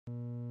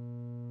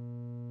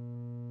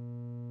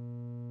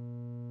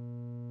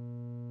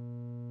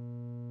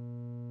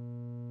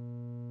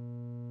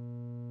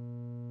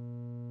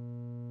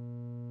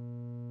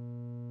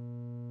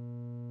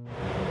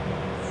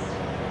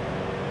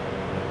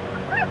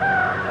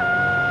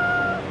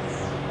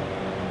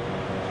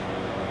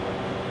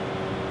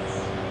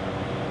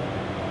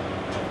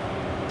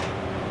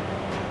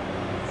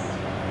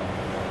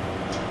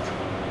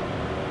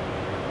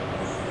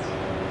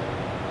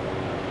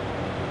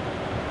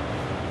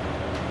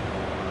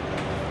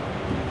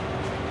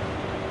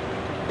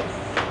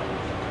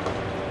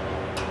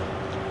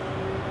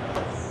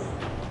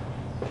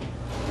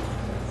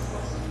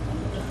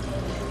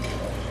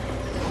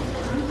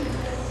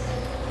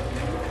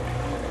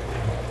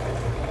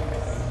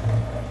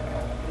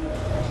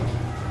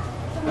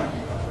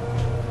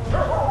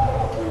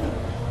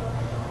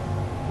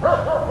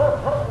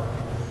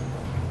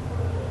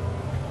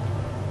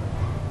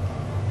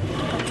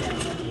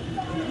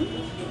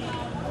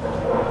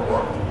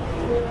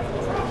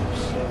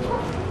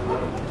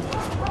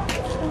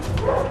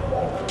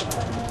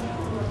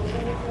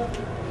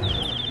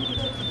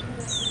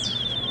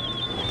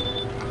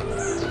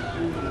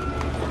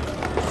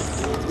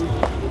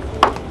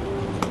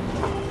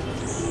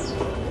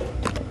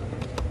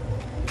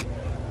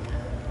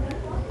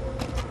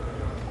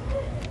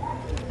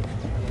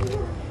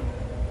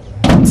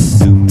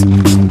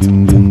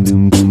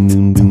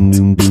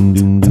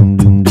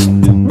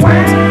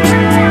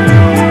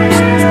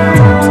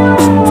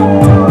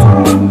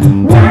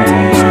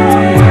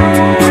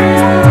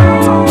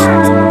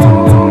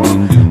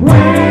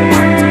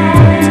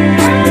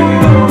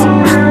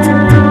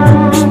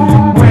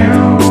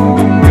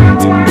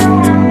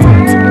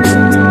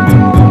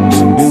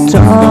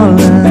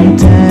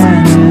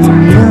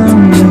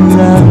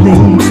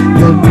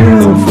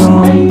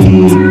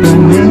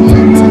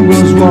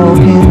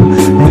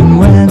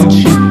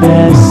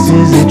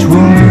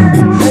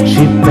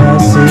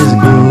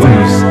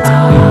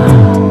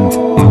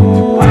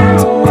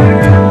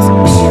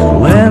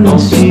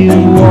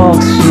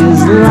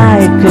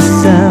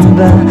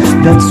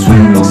that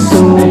swings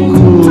so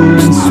cool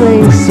and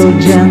sways so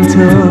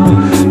gentle,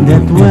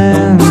 that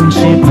when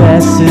she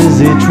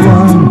passes each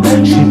one,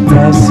 she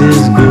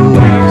passes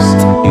ghost.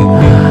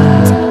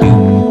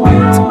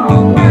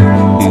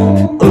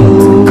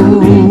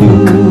 Oh,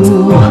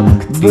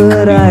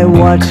 but I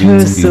watch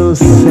her so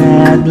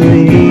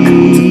sadly.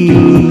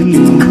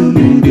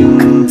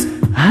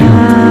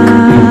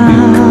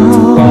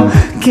 How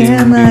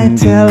can I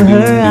tell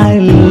her I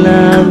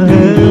love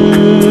her?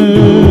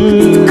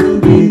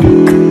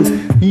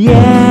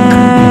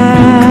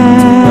 Yes,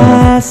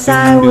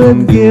 I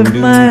would give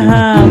my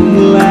heart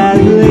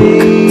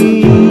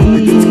gladly,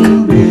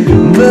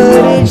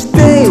 but each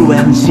day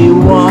when she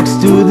walks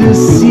to the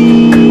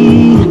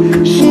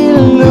sea, she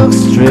looks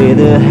straight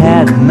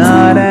ahead,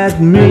 not at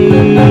me.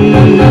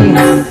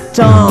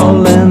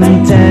 Tall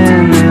and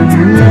tan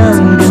and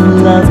young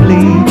and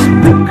lovely,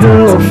 the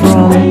girl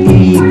from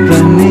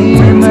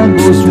Ipanema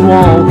goes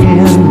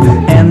walking,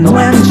 and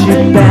when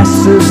she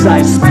passes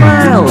I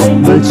smile,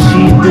 but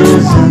she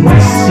doesn't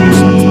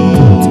see.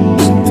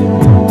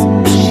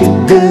 She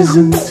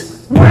doesn't.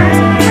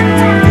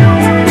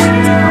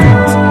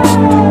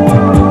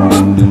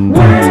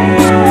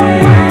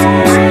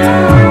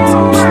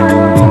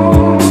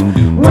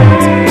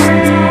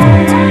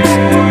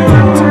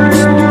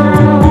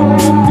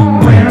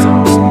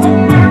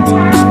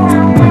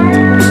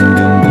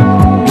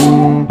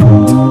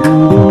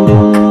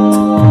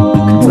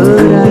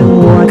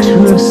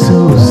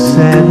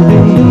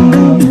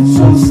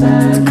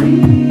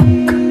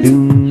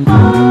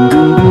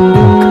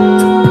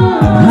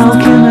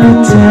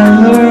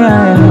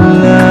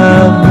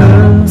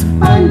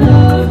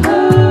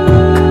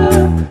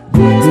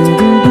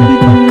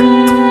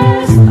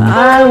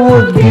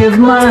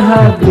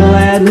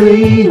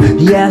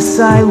 Yes,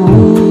 I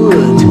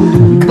would,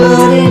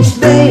 but each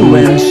day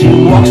when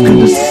she walks to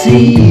the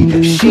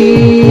sea,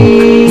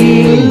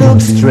 she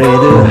looks straight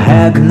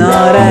ahead,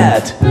 not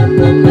at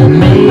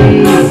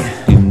me.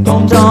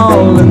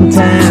 Tall and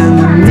tan,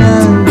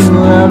 young and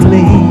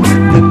lovely,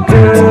 the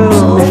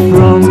girl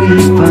from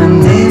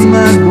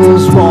Ipanema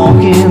goes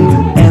walking,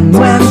 and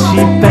when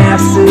she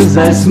passes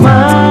I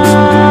smile,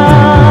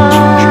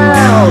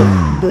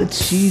 but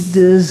she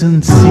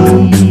doesn't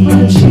see.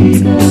 She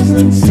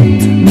doesn't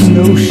see.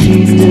 No,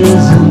 she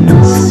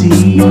doesn't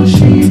see.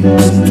 She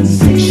doesn't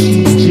see.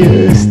 She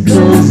just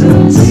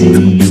doesn't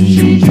see.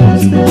 She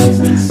just doesn't see.